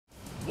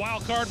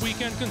Wild Card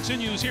Weekend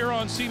continues here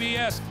on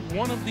CBS.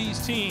 One of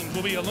these teams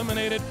will be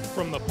eliminated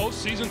from the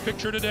postseason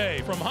picture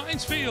today. From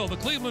Heinz Field, the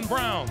Cleveland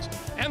Browns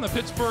and the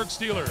Pittsburgh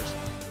Steelers.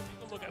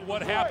 Look at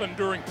what happened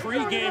during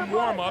pre-game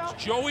warm-ups.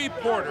 Joey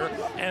Porter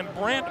and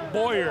Brant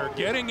Boyer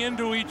getting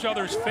into each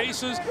other's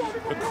faces,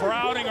 the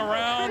crowding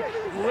around,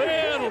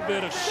 little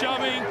bit of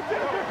shoving.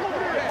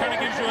 Kind of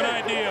gives you an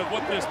idea of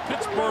what this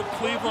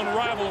Pittsburgh-Cleveland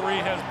rivalry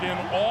has been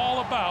all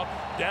about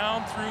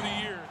down through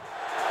the years.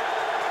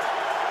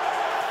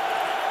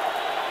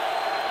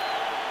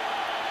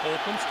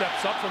 Holcomb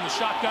steps up from the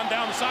shotgun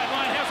down the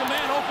sideline, has a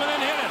man open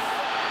and hit it.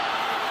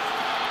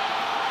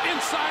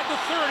 Inside the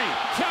 30,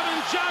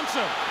 Kevin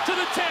Johnson to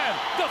the 10,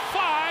 the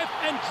 5,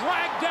 and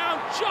dragged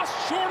down just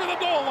short of the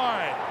goal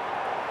line.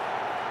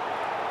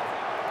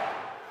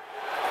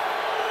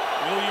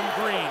 William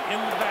Green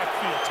in the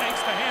backfield,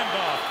 takes the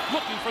handoff,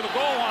 looking for the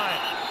goal line.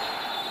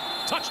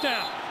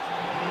 Touchdown.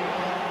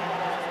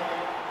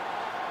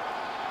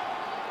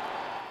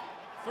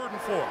 3rd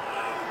and 4.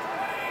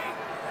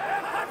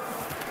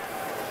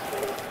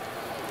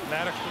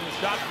 Maddox from the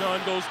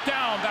shotgun goes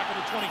down back at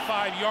the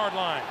 25-yard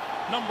line.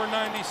 Number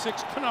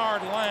 96,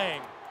 Kennard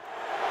Lang.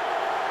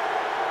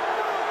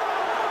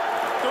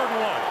 3rd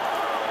and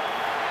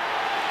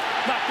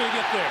 1. Not going to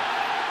get there.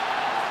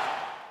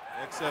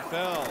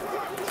 XFL.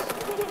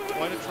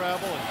 Quite a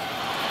travel.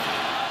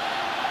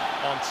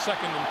 On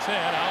 2nd and 10,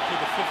 out to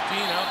the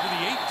 15, out to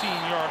the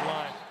 18-yard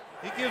line.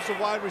 He gives the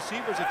wide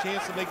receivers a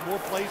chance to make more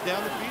plays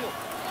down the field.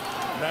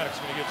 Maddox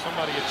going to give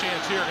somebody a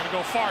chance here. Going to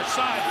go far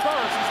side.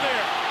 Burris is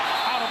there.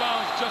 Out of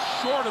bounds just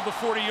short of the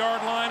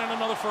 40-yard line, and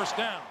another 1st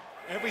down.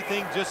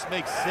 Everything just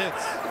makes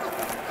sense.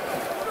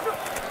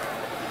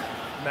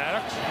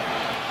 Maddox.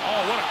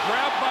 Oh, what a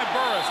grab by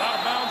Burris. Out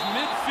of bounds,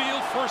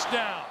 midfield, 1st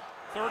down.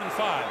 3rd and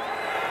 5.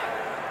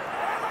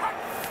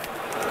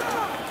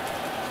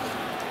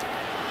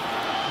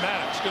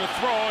 Maddox going to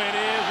throw. It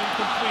is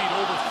incomplete.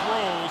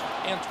 Overthrows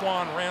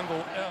Antoine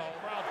Randall L.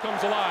 Crowd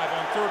comes alive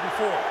on 3rd and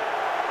 4.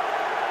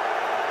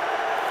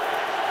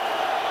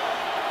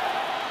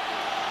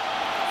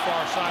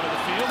 Far side of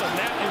the field, and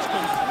that is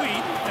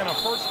complete, and a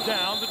 1st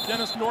down to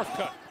Dennis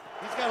Northcutt.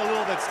 He's got a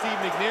little of that Steve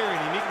McNair, and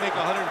he can make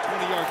a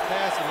 120-yard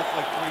pass and look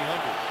like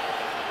 300.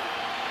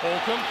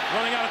 Holcomb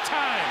running out of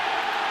time.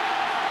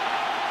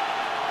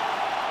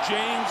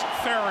 James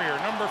Farrier,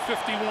 number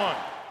 51.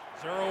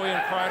 Zeroaway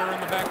and Kreider in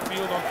the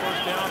backfield on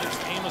 1st down.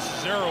 It's Amos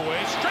Zeroaway,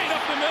 straight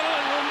up the middle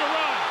and room to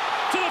run.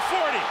 To the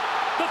 40,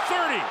 the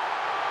 30.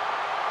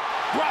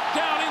 Brought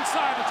down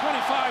inside the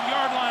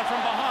 25-yard line from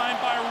behind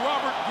by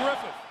Robert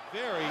Griffith.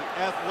 Very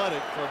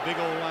athletic for a big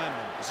old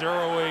lineman.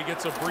 Zeroaway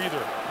gets a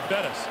breather.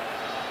 Bettis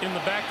in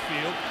the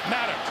backfield.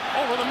 Maddox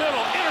over the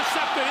middle,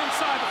 intercepted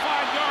inside the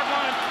 5-yard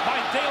line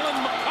by Dalen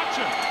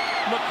McCutcheon.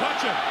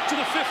 McCutcheon to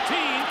the 15,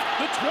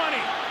 the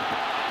 20,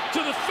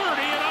 to the 30,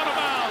 and out of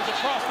bounds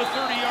across the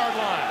 30-yard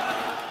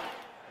line.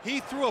 He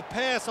threw a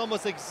pass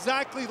almost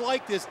exactly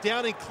like this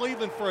down in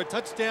Cleveland for a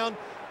touchdown.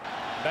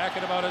 Back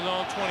at about his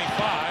own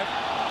 25.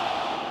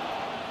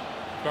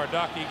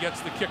 Gardocki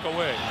gets the kick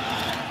away.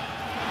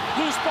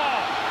 Loose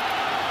ball.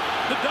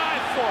 The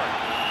dive for it.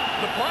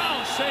 The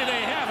Browns say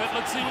they have it.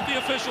 Let's see what the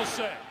officials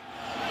say.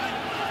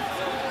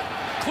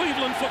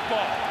 Cleveland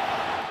football.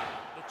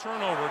 The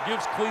turnover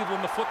gives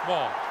Cleveland the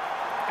football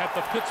at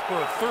the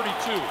Pittsburgh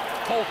 32.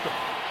 Holcomb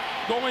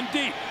going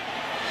deep.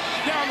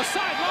 Down the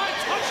sideline.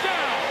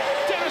 Touchdown.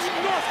 Dennis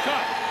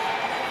Northcutt.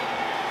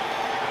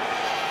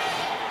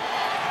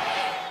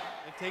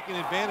 And taking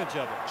advantage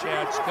of it.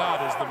 Chad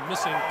Scott is the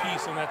missing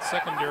piece in that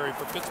secondary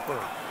for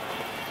Pittsburgh.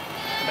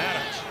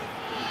 Maddox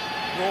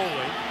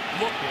rolling,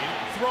 looking,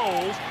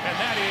 throws, and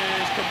that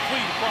is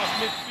complete across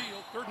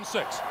midfield. 3rd and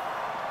 6.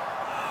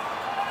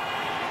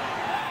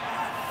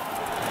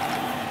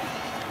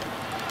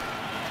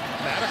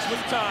 Maddox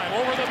with time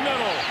over the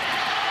middle.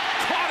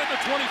 Caught at the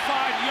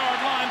 25-yard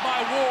line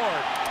by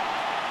Ward.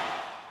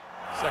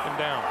 2nd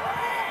down.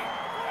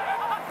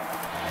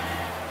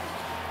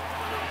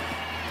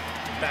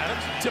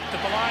 Maddox tipped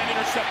at the line,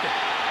 intercepted.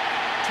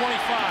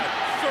 25,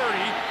 30,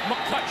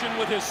 McCutcheon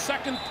with his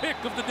 2nd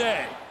pick of the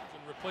day.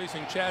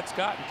 Replacing Chad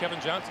Scott, and Kevin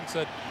Johnson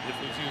said if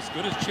he was as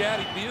good as Chad,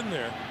 he'd be in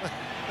there.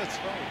 That's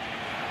right.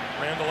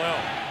 Randall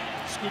L.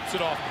 scoops it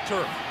off the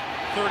turf.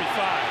 35,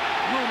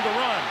 room to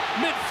run,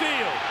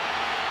 midfield.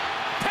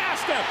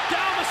 Past him,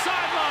 down the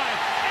sideline.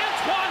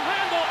 Antoine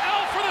Randall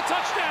L for the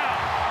touchdown.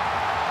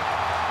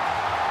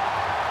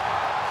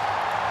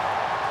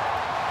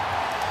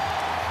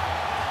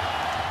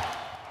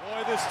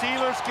 Boy, the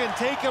Steelers can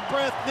take a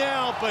breath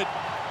now, but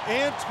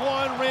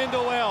Antoine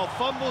Randall L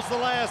fumbles the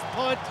last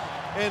punt,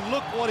 and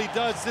look what he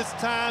does this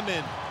time,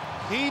 and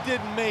he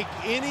didn't make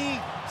any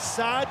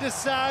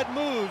side-to-side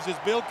moves, as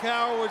Bill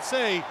Cowher would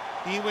say.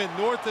 He went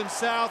north and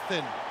south,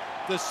 and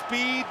the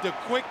speed, the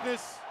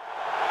quickness.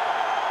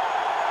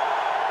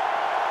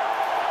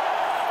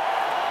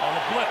 On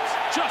the blitz,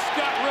 just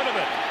got rid of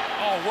it.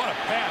 Oh, what a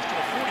pass to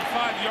the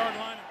 45-yard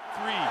line.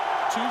 3,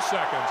 2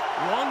 seconds,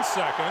 1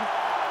 second.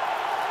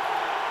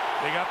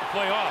 They got the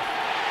play off.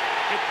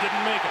 It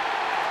didn't make it.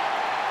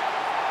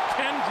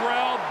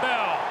 Kendrell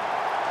Bell.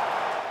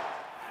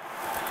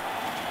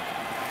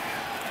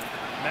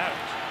 Maddox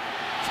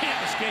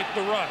can't escape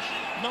the rush.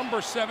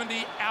 Number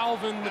 70,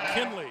 Alvin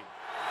McKinley.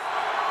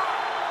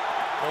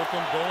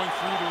 Holcomb going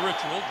through the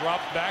ritual,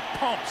 drops back,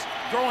 pumps,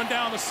 throwing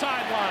down the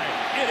sideline.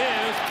 It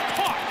is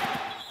caught.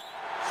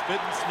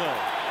 Spitting snow.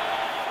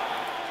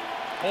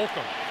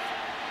 Holcomb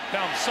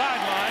down the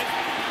sideline.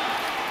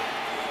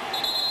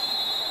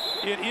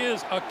 It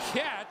is a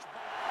catch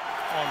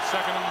on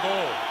 2nd and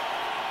goal.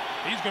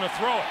 He's going to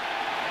throw it.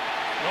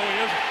 No, he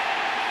isn't.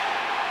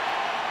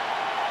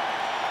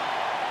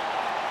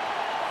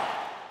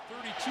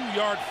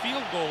 32-yard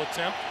field goal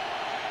attempt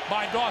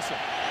by Dawson.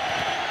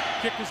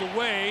 Kick is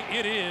away.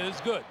 It is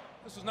good.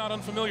 This is not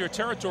unfamiliar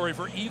territory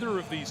for either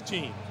of these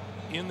teams.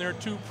 In their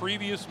 2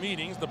 previous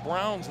meetings, the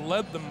Browns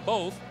led them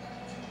both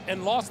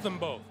and lost them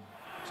both.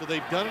 So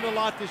they've done it a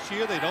lot this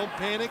year. They don't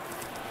panic.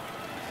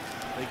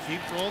 They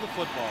keep throwing the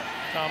football.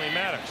 Tommy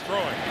Maddox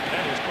throwing.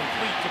 That is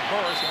complete to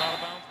Burris and out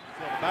of bounds.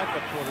 He's got a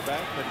backup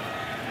quarterback, but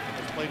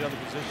has played other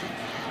positions.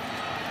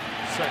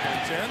 2nd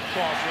and 10,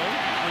 crossroad,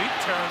 complete,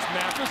 Terrence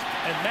Mathis,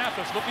 and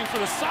Mathis looking for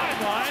the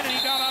sideline, and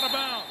he got out of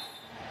bounds.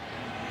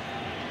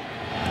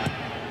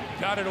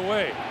 Got it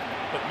away,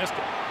 but missed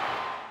it.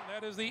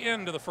 That is the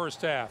end of the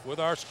first half with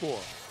our score.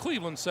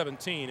 Cleveland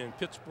 17 and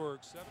Pittsburgh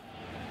 7.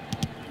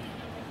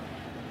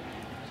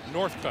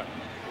 Northcutt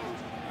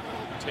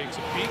takes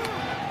a peek.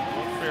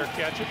 Fair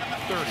catch it.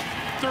 30,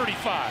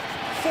 35,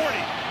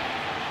 40.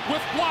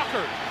 With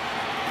blockers.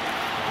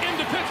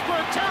 Into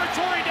Pittsburgh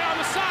territory down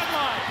the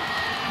sideline.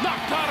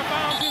 Knocked out of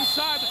bounds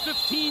inside the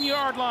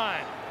 15-yard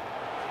line.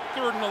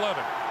 3rd and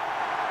 11.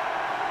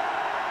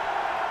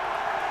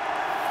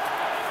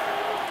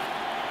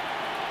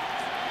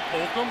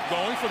 Holcomb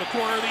going for the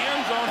corner of the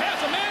end zone. Has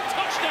a man.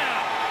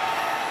 Touchdown.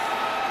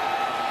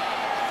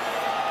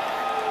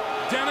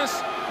 Dennis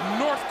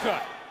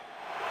Northcutt.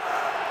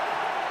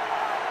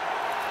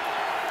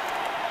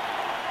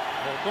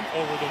 Holcomb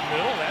over the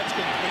middle. That's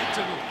complete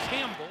to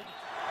Campbell.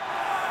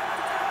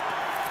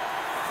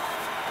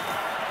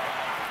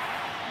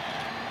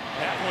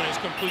 That one is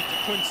complete to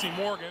Quincy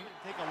Morgan.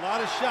 Take a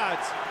lot of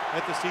shots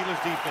at the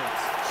Steelers defense.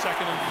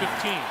 2nd and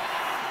 15.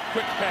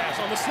 Quick pass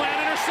on the slant,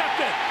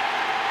 intercepted.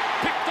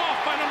 Picked off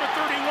by number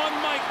 31,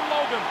 Mike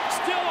Logan.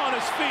 Still on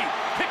his feet,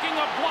 picking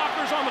up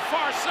blockers on the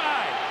far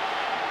side.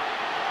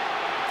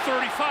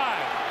 35,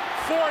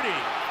 40,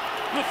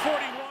 the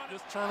 41.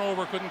 This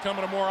turnover couldn't come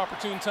at a more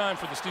opportune time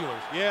for the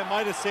Steelers. Yeah, it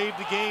might have saved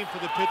the game for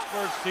the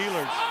Pittsburgh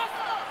Steelers.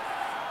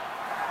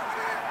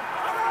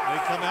 They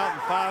come out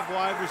in 5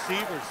 wide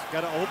receivers.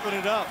 Got to open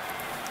it up.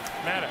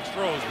 Maddox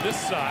throws this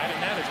side,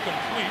 and that is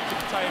complete to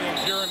the tight end,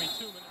 Jeremy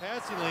Tooman.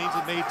 Passing lanes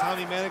that made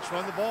Tommy Maddox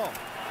run the ball.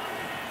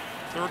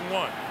 3rd and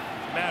 1.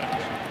 Maddox.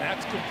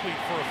 That's complete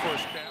for a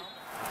first down.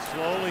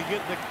 Slowly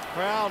getting the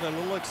crowd a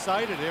little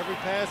excited every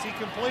pass he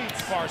completes.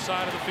 Far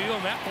side of the field,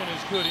 and that one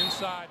is good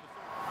inside.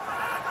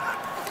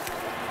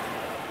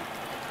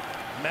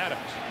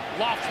 Maddox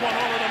lofts one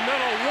over the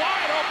middle,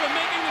 wide open,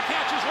 making the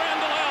catch is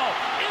Randall L.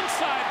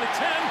 Inside the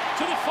 10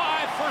 to the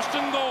 5, 1st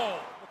and goal.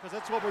 Because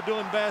that's what we're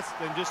doing best,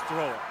 and just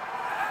throw it.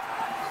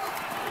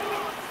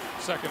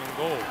 2nd and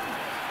goal.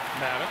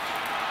 Maddox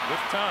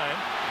with time,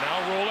 now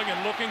rolling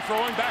and looking,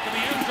 throwing back in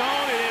the end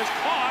zone. It is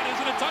caught. Is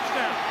it a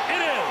touchdown?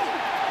 It is.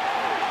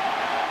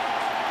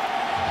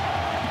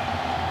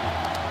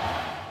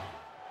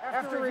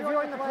 After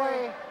reviewing the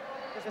play,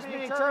 it's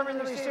been determined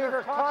the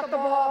receiver caught the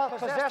ball,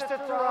 possessed it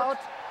throughout,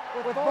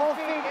 with both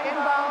feet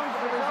inbounds.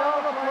 The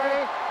result of the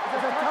play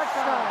is a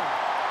touchdown.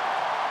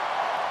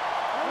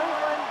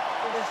 Cleveland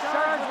is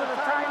charged with a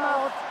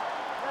timeout.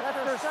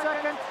 That's their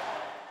 2nd.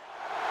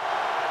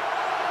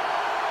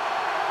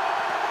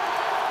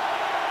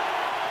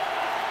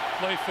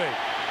 Play fake.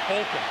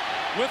 Holcomb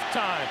with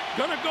time.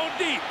 Gonna go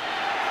deep.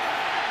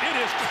 It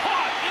is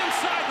caught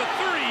inside the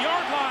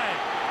 30-yard line.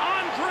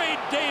 Andre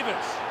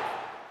Davis.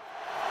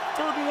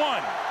 3rd and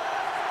 1.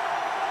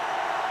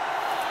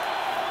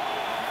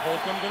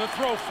 Holcomb gonna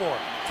throw for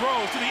it.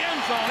 Throws to the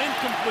end zone.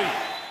 Incomplete.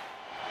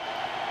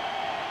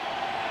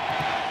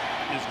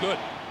 Is good.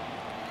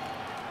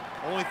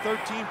 Only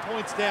 13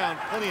 points down.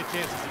 Plenty of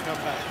chances to come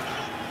back.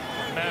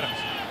 Maddox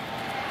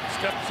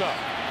steps up.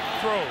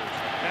 Throws.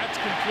 That's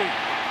complete.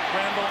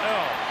 Randall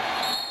L.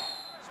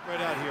 Spread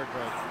out here,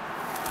 Greg.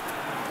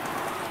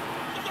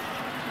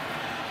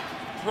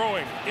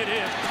 Throwing. It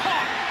is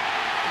caught.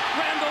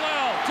 Randall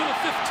L. to the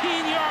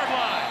 15-yard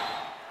line.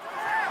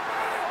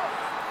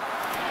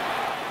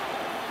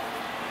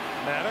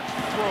 Maddox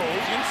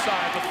throws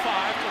inside the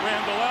 5 to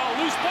Randall L.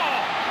 Loose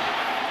ball.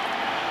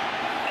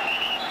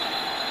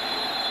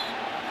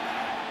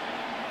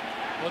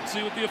 Let's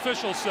see what the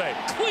officials say.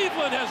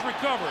 Cleveland has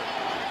recovered.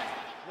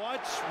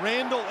 Watch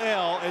Randall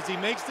L. as he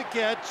makes the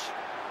catch.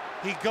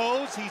 He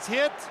goes, he's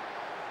hit.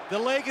 The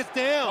leg is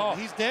down. Oh.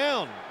 He's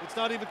down. It's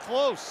not even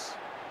close.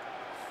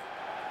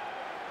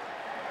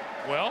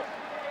 Well,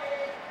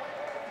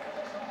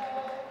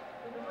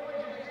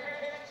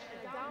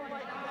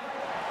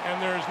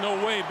 and there's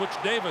no way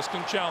Butch Davis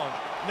can challenge.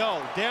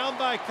 No, down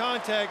by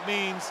contact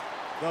means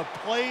The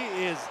play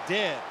is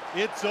dead.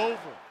 It's over.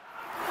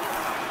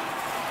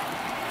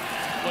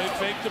 Play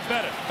fake to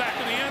Bennett. Back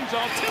in the end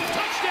zone. Tip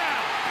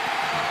touchdown.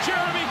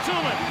 Jeremy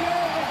Tooman.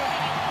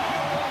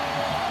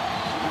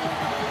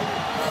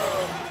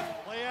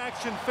 Play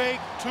action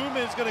fake.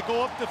 Tooman is going to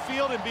go up the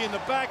field and be in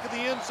the back of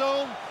the end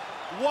zone.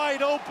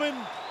 Wide open.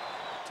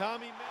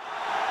 Tommy.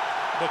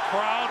 The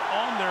crowd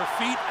on their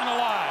feet and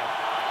alive.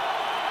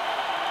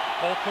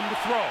 Holcomb to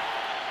throw.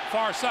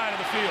 Far side of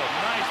the field.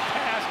 Nice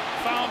pass.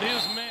 Found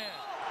his man.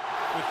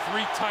 With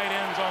 3 tight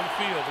ends on the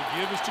field. The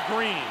give is to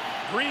Green.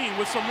 Green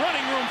with some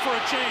running room for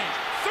a change.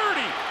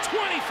 30,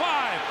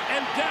 25,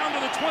 and down to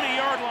the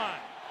 20-yard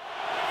line.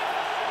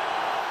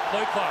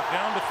 Play clock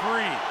down to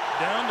 3,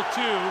 down to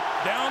 2,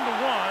 down to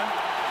 1.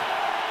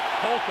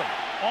 Holcomb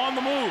on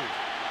the move.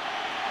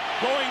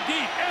 Going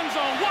deep, end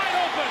zone wide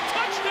open,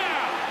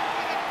 touchdown!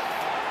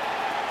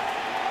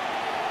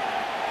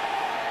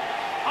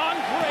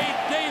 Andre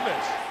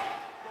Davis.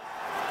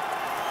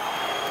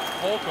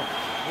 Holcomb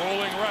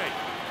rolling right.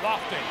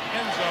 Lofting,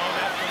 end zone,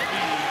 that's going to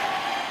be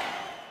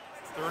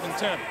 3rd and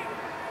 10.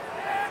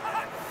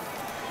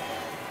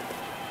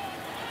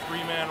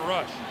 3-man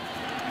rush.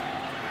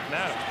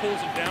 Maddox pulls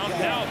it down,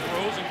 now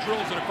throws and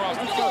drills it across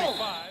the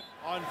 35.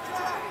 On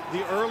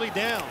the early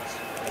downs.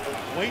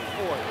 Wait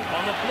for it.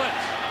 On the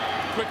blitz.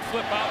 Quick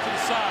flip out to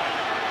the side.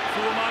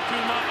 Fuamatu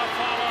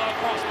Ma'afala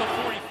across the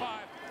 45.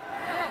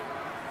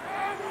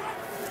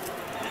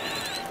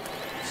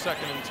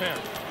 2nd and 10.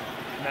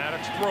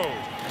 Maddox throws,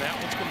 and that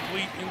one's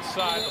complete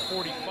inside the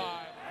 45.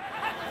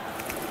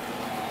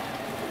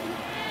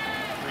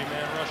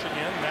 3-man rush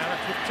again.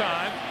 Maddox with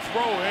time,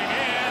 throwing,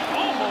 and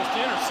almost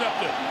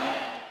intercepted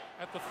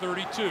at the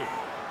 32.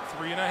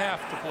 3.5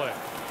 to play.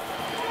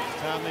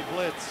 Time they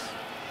blitz.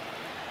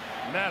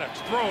 Maddox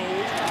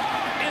throws,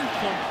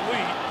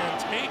 incomplete, and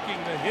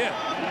taking the hit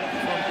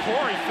from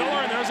Corey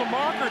Filler, and there's a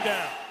marker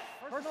down.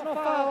 Personal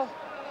foul,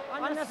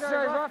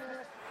 unnecessary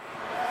roughness.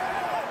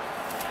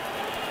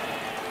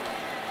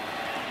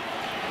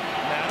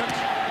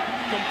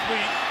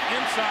 Complete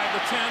inside the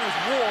 10 is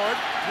Ward.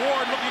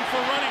 Ward looking for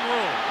running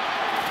room.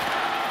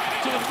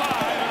 To the 5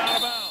 and out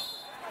of bounds.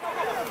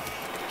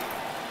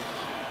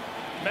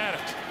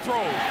 Maddox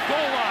throws,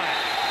 goal line,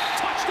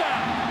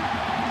 touchdown.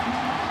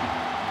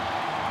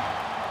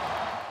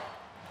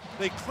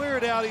 They clear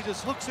it out. He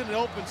just hooks in an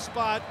open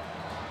spot.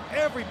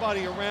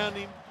 Everybody around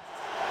him.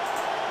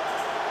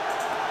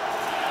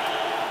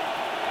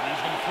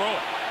 He's going to throw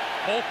it.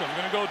 Holcomb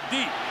going to go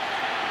deep.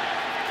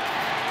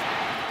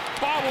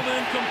 Bobbled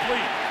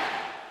incomplete.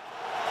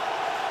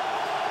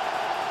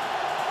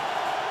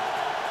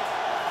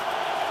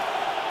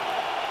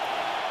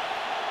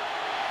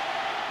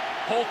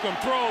 Holcomb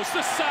throws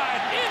this side,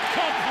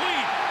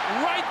 incomplete,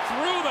 right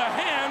through the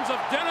hands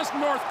of Dennis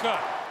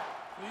Northcutt.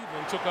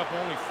 Cleveland took up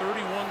only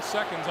 31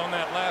 seconds on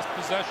that last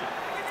possession.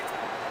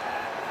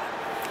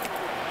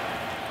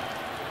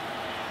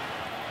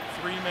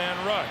 3-man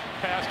rush,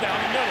 pass down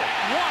the middle,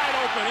 wide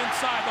open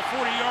inside the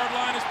 40-yard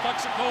line is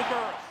Plexico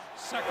Burris.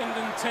 2nd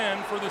and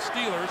 10 for the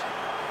Steelers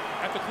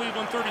at the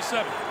Cleveland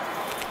 37.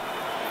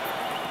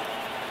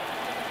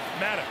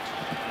 Maddox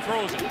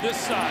throws it this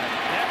side.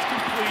 That's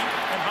complete,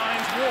 and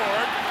Hines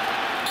Ward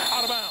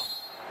out of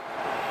bounds.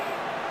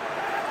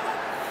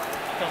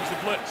 Comes the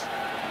blitz.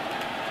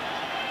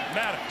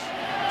 Maddox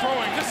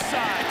throwing this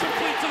side,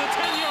 complete to the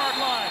 10-yard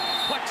line.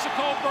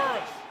 Plexico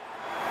Burris.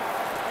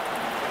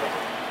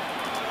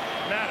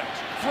 Maddox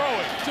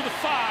throwing to the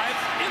 5,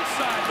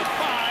 inside the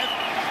 5.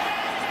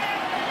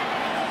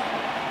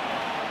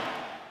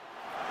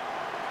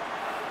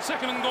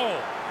 2nd and goal.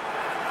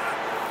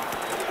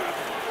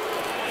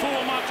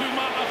 Fuamatu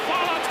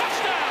Ma'afala,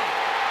 touchdown!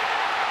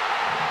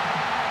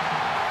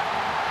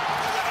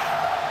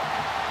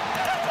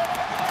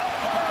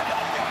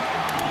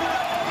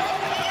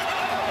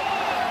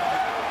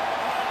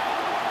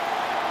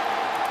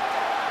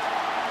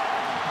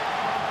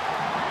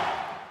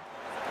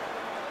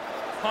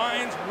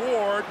 Hines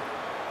Ward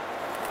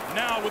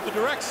now with the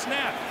direct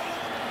snap.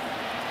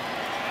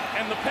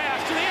 And the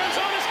pass to the end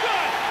zone is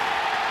good!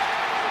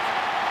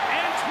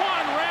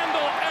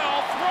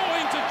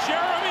 Throwing to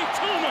Jeremy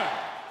Tooman.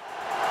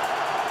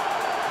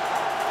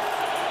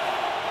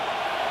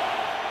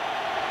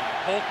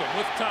 Holcomb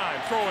with time,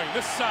 throwing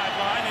this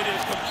sideline. It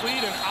is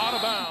complete and out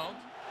of bounds.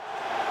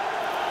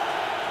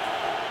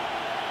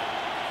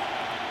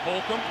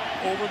 Holcomb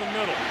over the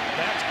middle.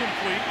 That's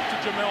complete to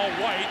Jamel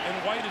White, and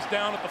White is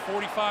down at the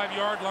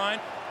 45-yard line.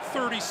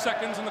 30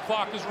 seconds and the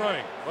clock is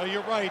running. Well,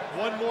 you're right.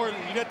 One more.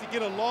 You got to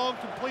get a long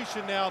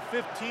completion now,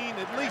 15,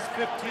 at least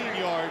 15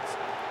 yards.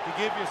 To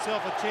give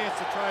yourself a chance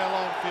to try a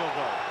long field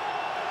goal.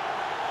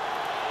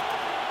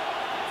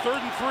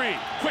 3rd and 3,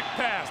 quick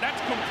pass,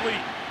 that's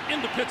complete.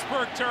 Into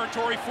Pittsburgh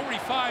territory,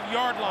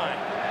 45-yard line.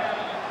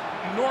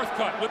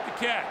 Northcutt with the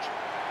catch.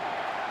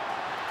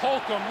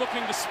 Holcomb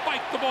looking to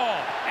spike the ball,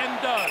 and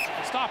does,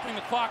 stopping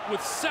the clock with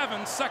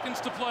 7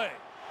 seconds to play.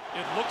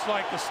 It looks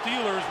like the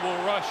Steelers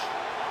will rush.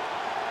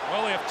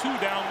 Well, they have 2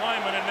 down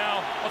linemen and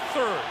now a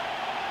 3rd.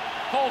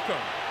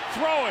 Holcomb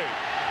throwing,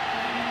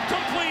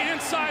 complete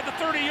inside the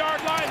 30-yard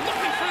line,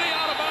 looking for the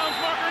out-of-bounds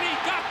marker, and he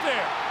got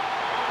there.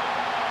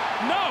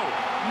 No,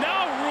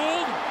 now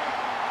ruled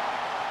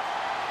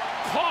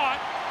caught,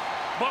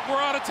 but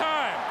we're out of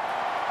time.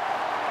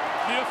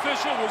 The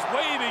official was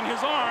waving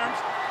his arms,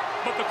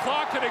 but the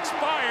clock had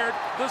expired.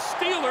 The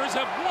Steelers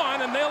have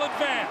won, and they'll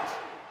advance.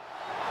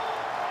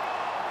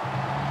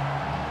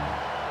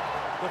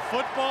 The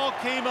football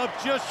came up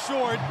just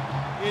short.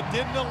 It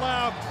didn't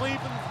allow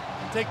Cleveland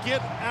to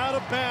get out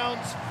of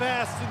bounds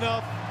fast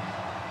enough.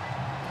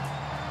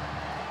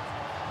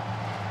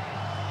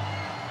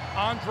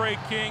 Andre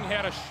King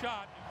had a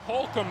shot.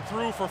 Holcomb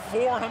threw for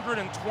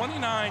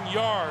 429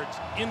 yards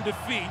in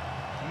defeat.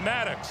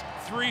 Maddox,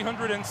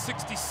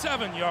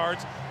 367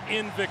 yards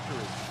in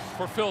victory.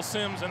 For Phil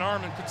Simms and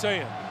Armin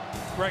Kasayan,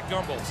 Greg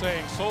Gumbel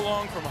saying so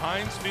long from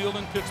Heinz Field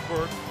in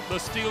Pittsburgh. The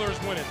Steelers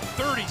win it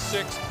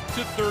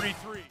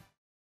 36-33.